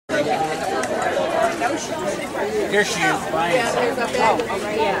Here she is. Yeah, there's a bag. I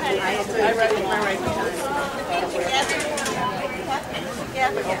read my right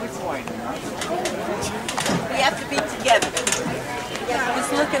We have to be together. I was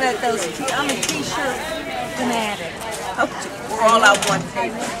looking at those. I'm a t-shirt fanatic. We're all at one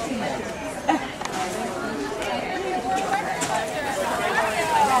table.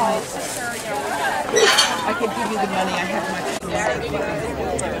 I could give you the money. I have my.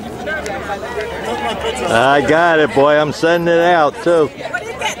 I got it, boy. I'm sending it out too. What are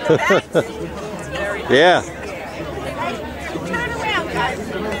you getting back? Yeah.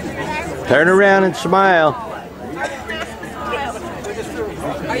 Turn around and smile.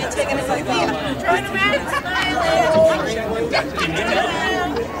 Are you taking it like that? Turn around and smile.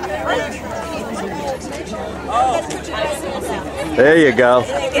 There you go.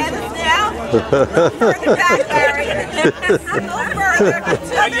 Can you get us now? Turn it back, Larry.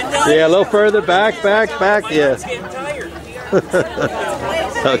 Yeah, a little further back, yeah.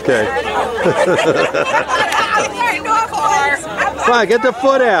 Okay. Come on, get the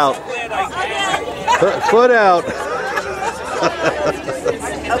foot out. Foot out.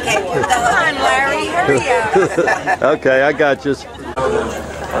 Okay, come on, Larry, hurry up. Okay, I got you.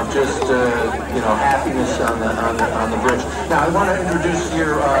 Of just happiness on the bridge. Now I want to introduce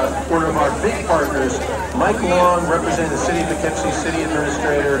here one of our big partners, Mike Long, representing the City of Poughkeepsie City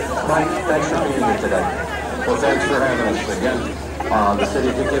Administrator. Mike, thanks for being here today. Well, thanks for having us again. The City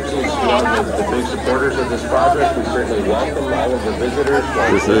of Poughkeepsie is one of the big supporters of this project. We certainly welcome all of the visitors.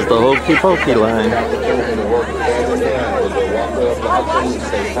 This is the Hokey Pokey line. The opportunity to work hand in hand with the Walkway of the Hudson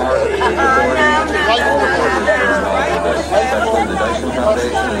State Park, all the partners that are involved with this, especially the Dyson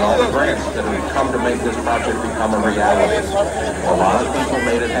Foundation and all the grants that have come to make this project become a reality. A lot of people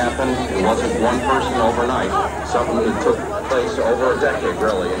made it happen. It wasn't one person overnight. Something that took place over a decade,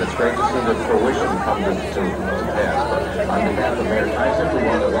 really, and it's great to see the fruition come to pass. But on behalf of Mayor Tyson, we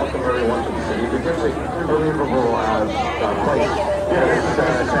want to welcome everyone to the City of Poughkeepsie. Unbelievable place. Yes,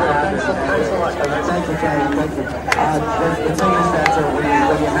 thank you, Kenny. Thank you. The thing is that when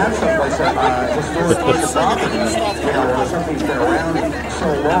you have someplace historic piece of property, something's been around so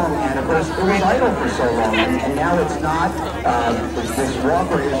long, and of course it was idle for so long, and now it's not. This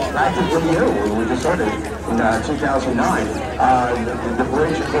walkway is practically new. We just started in 2009. The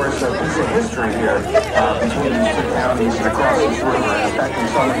bridge, of course, a piece of history here between these two counties and across this river, affecting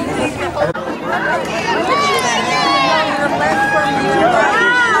so many people.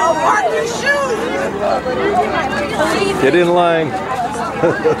 Get in line. All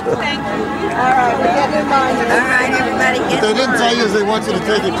right, we get in line. All right, everybody get in line. What they didn't tell you is they want you to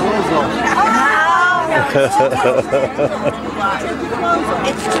take your clothes off.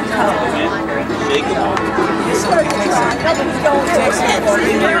 It's too cold. Shake them off. Nobody's going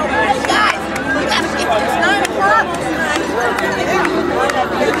to guys, we got to get this 9 o'clock.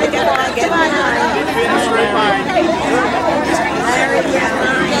 Get in line.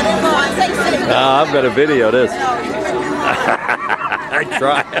 I'm going to video this. I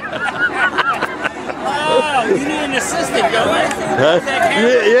try. Oh, you need an assistant, don't you? Huh?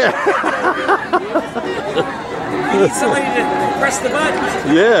 Yeah. You need somebody to press the buttons.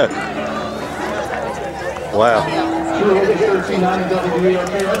 Yeah. Wow.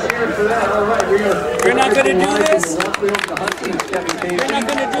 You're not going to do this? You're not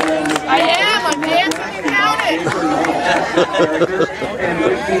going to do this? I am. I'm dancing and counting.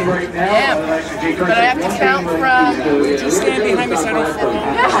 I am. But I have to count from. Just stand behind me so I don't fall.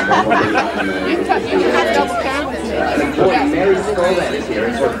 You can have double count with me. Mary Scolan is here.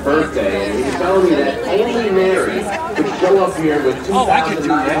 It's her birthday, and he told me that only Mary could show up here with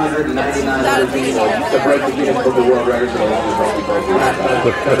 2,999 other people to break the Guinness Book of World Records for the longest Hokey Pokey.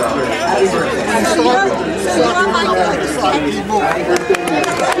 Happy birthday.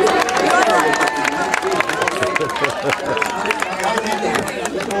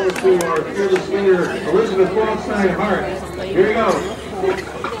 To our fearless leader, Elizabeth Hart. Here we go.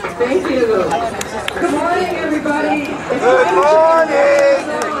 Thank you. Good morning, everybody. Good morning.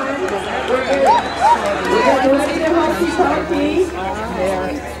 We're getting ready to Hokey Pokey.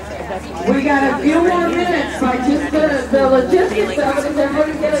 We got a few more minutes, but just the logistics of it is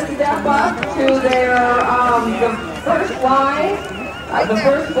everybody's going to step up to their the first line, the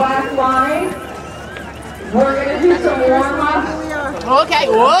first black line. We're going to do some warm-ups. Okay,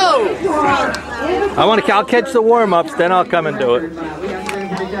 whoa! I'll catch the warm-ups, then I'll come and do it.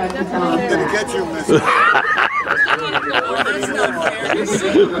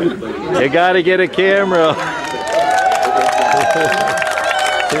 You gotta get a camera.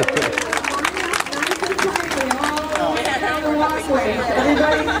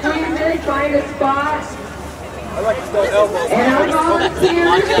 Everybody everybody find a spot. And our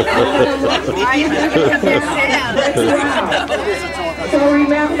volunteers are going to look easier to get out. So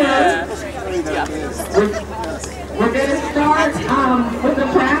remember, we're going to start with the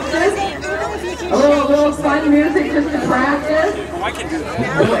practice. A little fun music just to practice. I can do that.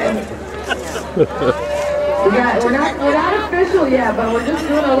 We're not official yet, but we're just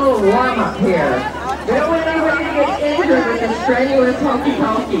doing a little warm up here. We don't want anybody to get injured with the strenuous hokey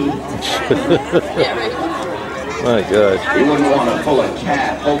pokey. My God. You wouldn't want to pull a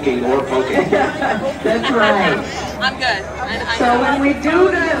cat poking or poking. That's right. I'm good. So when we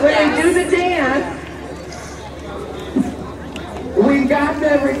do the dance, we've got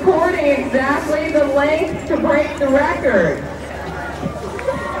the recording exactly the length to break the record.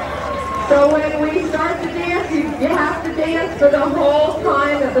 So when we start to dance, you have to dance for the whole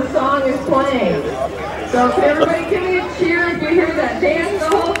time that the song is playing. So can everybody give me a cheer if you hear that dance the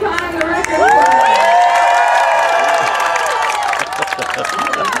whole time the record's playing?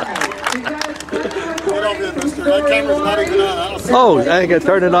 Get over here, mister. That camera's not even on. I don't see Oh, I ain't gonna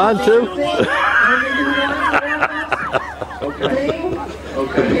turn it on too?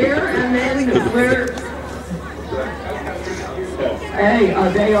 Okay. Here, and then we're... Hey,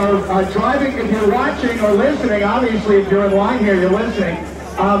 they are driving. If you're watching or listening, obviously if you're in line here, you're listening.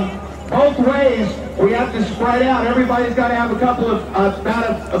 Both ways, we have to spread out. Everybody's got to have a couple of,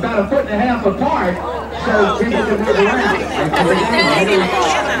 about a foot and a half apart, so people can move around. That's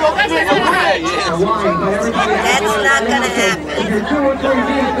not going to happen. If you're 2 or 3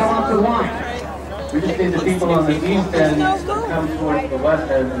 deep, go off the line. We just need the people on the east end to come towards the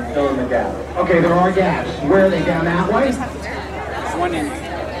west end and fill in the gap. Okay, there are gaps. Where are they, down that way? One in.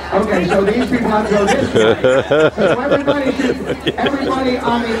 Okay, so these people have to go this way. So everybody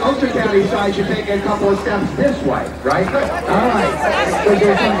on the Ocean County side should take a couple of steps this way, right? All right. Because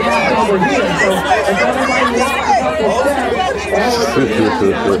there's some gaps over here. So if everybody walks a couple of steps, all of the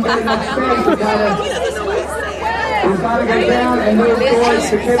gaps, enough space, we've got to go down and move towards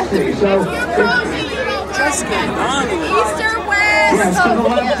Poughkeepsie. So Just get on with it. Easter West. yes, to the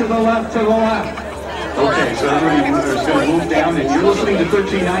left, to the left, to the left. Okay, so everybody is going to move down, and you're listening to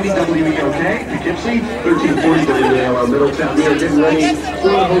 1390 WEOK, Poughkeepsie, 1340 WALO Middletown. We are getting ready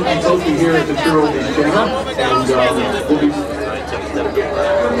for the Hokey Pokey here at the True Oldies Channel, and we'll be...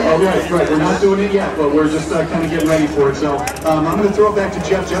 Oh, right, we're not doing it yet, but we're just kind of getting ready for it. So I'm going to throw it back to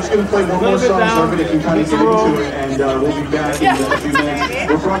Jeff. Jeff's going to play one more song so everybody can kind of get into it, and we'll be back in a few minutes.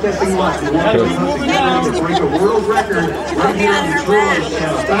 We're broadcasting live. We're getting ready to break a world record right here on the True Oldies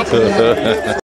Channel.